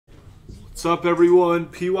What's up, everyone?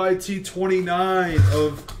 PYT 29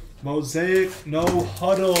 of Mosaic No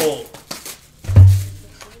Huddle.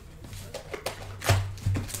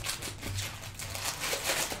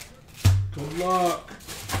 Good luck.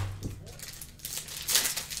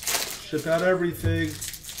 Ship out everything.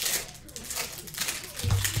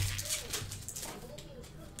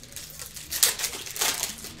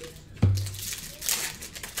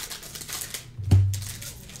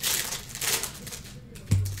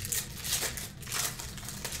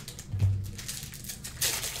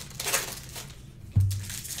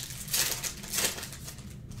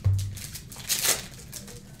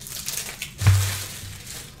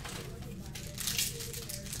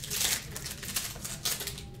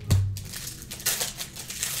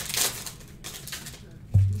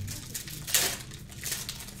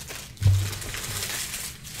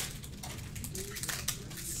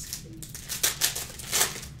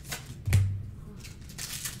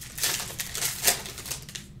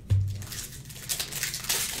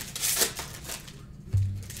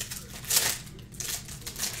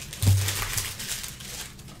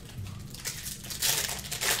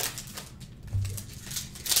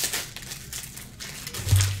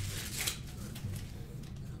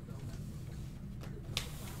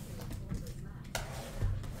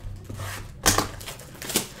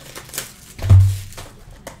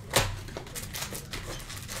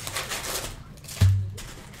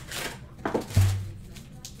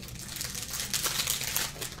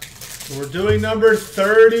 We're doing number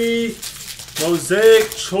 30.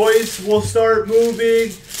 Mosaic Choice will start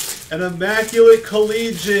moving. And Immaculate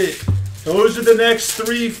Collegiate. Those are the next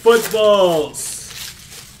 3 footballs.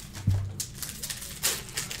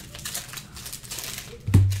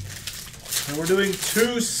 And we're doing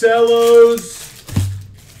 2 cellos.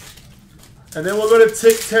 And then we'll go to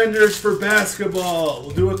tick tenders for basketball.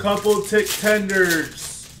 We'll do a couple of tick tenders.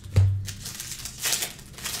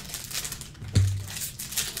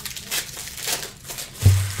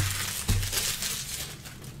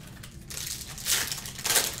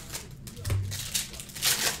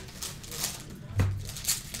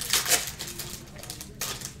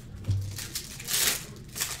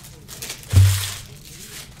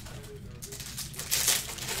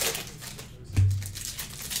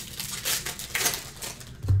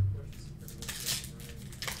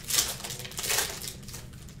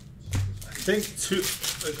 I think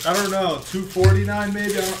I don't know, 249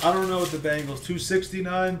 maybe. I don't know what the Bengals.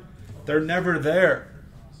 269. They're never there.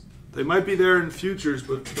 They might be there in futures,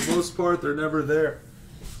 but for the most part, they're never there.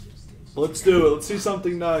 Let's do it. Let's see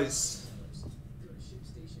something nice.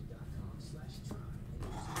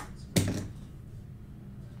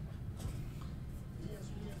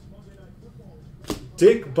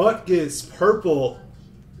 Dick Butkus, purple.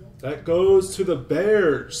 That goes to the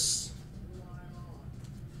Bears.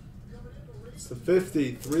 The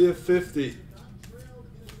 50, 3 of 50.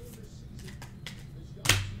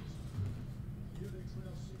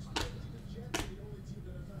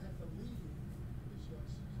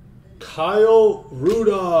 Kyle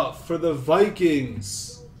Rudolph for the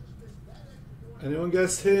Vikings. Anyone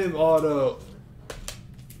guess him? Auto.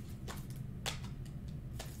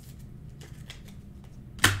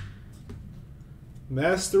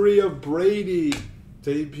 Mastery of Brady.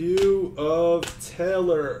 Debut of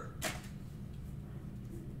Taylor.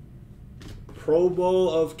 Pro Bowl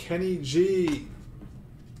of Kenny G.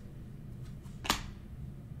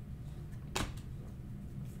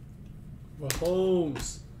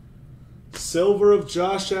 Mahomes. Silver of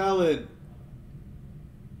Josh Allen.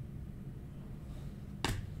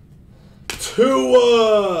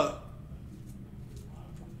 Tua.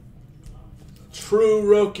 True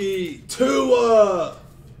rookie. Tua.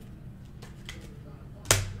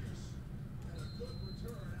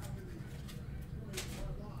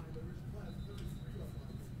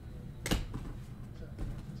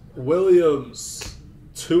 Williams,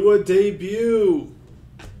 Tua debut.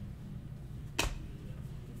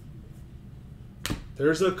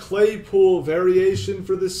 There's a Claypool variation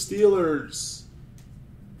for the Steelers.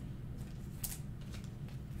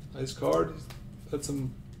 Nice card. Got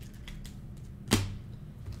some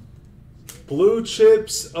blue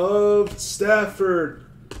chips of Stafford.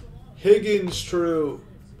 Higgins true.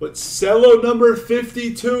 But cello number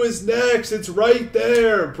 52 is next. It's right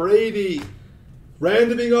there. Brady.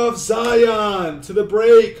 Randoming off Zion to the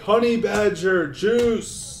break. Honey Badger.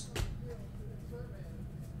 Juice.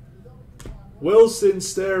 Wilson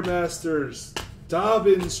Stairmasters.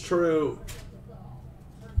 Dobbins true.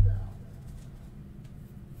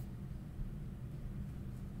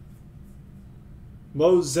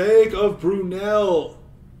 Mosaic of Brunel.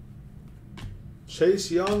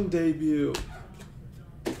 Chase Young debut.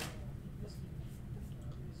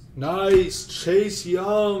 Nice. Chase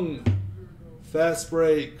Young. Fast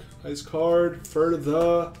break. Nice card for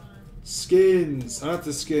the Skins. Not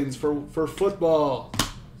the Skins, for football.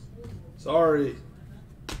 Sorry.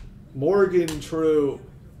 Morgan True.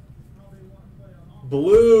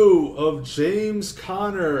 Blue of James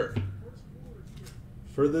Conner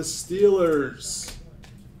for the Steelers.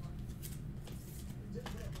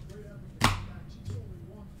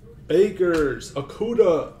 Akers,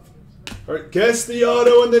 Okuda. All right, guess the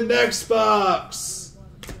auto in the next box.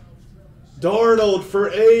 Darnold for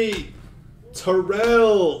 8.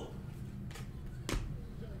 Terrell.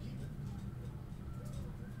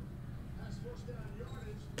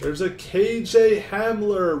 There's a KJ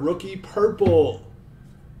Hamler, rookie purple.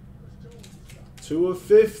 2 of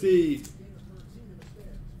 50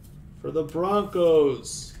 for the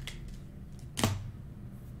Broncos.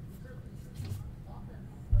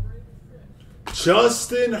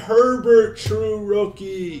 Justin Herbert, true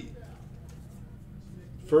rookie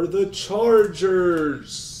for the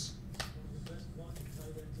Chargers.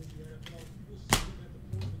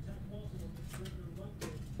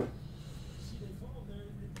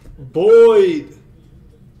 Boyd.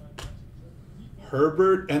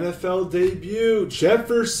 Herbert, NFL debut.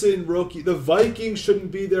 Jefferson, rookie. The Vikings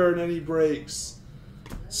shouldn't be there in any breaks.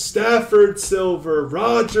 Stafford, silver.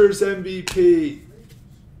 Rodgers, MVP.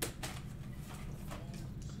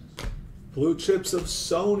 Blue chips of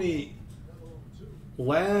Sony.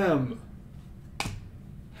 Lamb.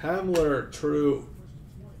 Hamler, true.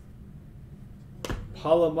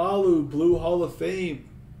 Palomalu, blue Hall of Fame.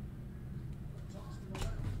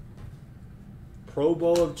 Pro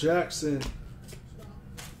Bowl of Jackson.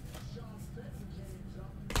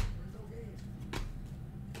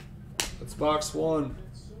 That's box 1.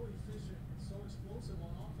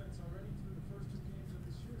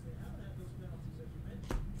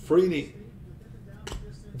 Freeney.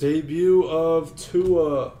 Debut of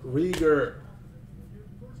Tua Rieger.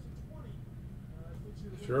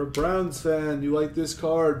 If you're a Browns fan, you like this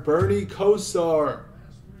card. Bernie Kosar.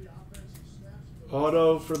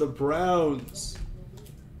 Auto for the Browns.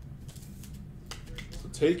 So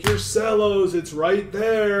take your cellos. It's right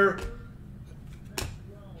there.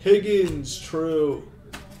 Higgins, true.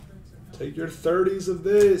 Take your 30s of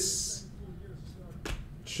this.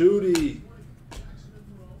 Judy.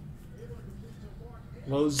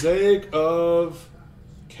 Mosaic of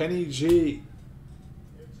Kenny G.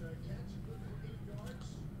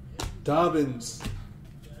 Dobbins.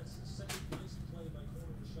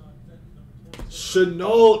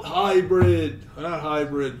 Chenault hybrid. Not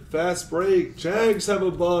hybrid. Fast break. Jags have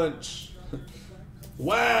a bunch.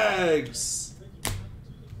 Wags.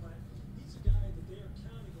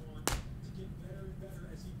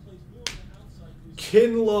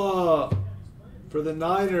 Kinlaw for the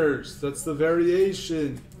Niners. That's the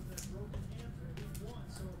variation.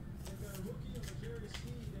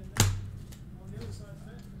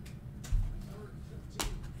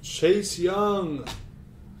 Chase Young.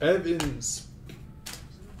 Evans.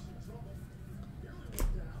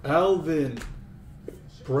 Alvin.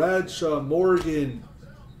 Bradshaw. Morgan.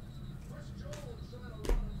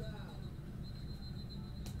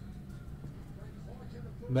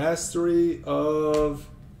 Mastery of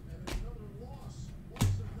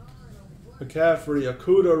McCaffrey.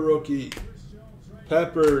 Akuda rookie.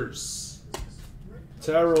 Peppers.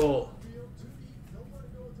 Terrell.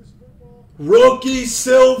 Rookie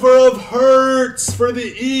silver of Hurts for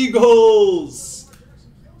the Eagles.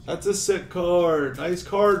 That's a sick card. Nice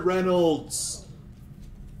card, Reynolds.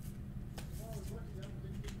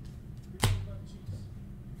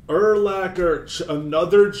 Urlacher.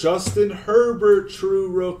 Another Justin Herbert true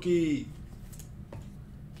rookie.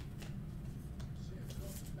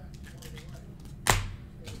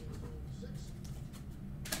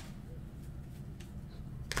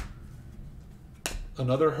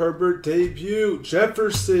 Another Herbert debut.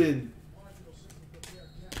 Jefferson.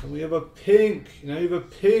 And we have a pink. Now you have a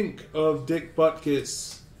pink of Dick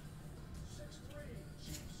Butkus.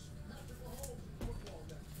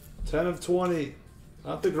 10 of 20.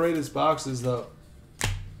 Not the greatest boxes, though.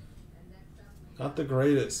 Not the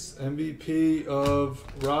greatest. MVP of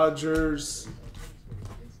Rodgers.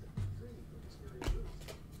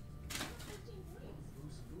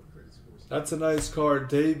 That's a nice card.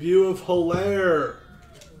 Debut of Hilaire.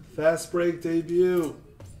 Fast break debut.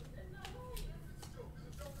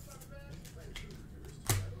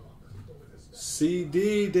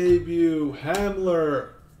 CD debut. Hamler.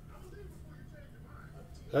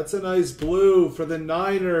 That's a nice blue for the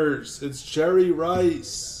Niners. It's Jerry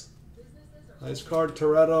Rice. Nice card,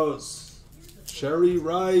 Toretto's. Jerry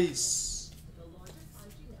Rice.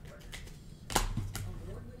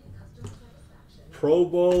 Pro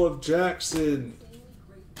Bowl of Jackson.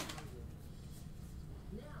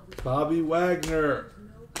 Bobby Wagner.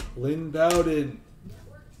 Lynn Bowden.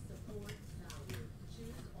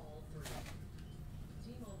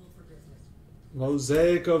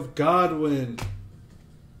 Mosaic of Godwin.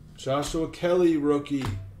 Joshua Kelly, rookie.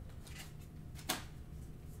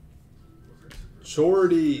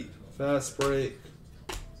 Jordy, fast break.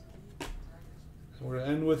 We're going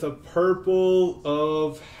to end with a purple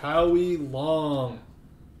of Howie Long.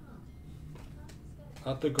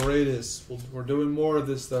 Not the greatest. We're doing more of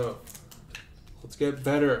this, though. Let's get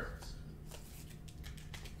better.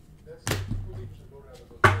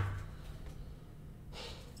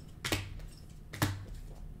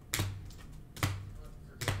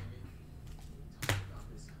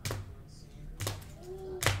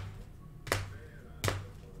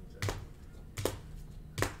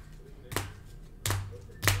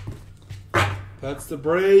 That's the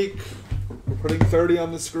break. We're putting 30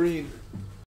 on the screen.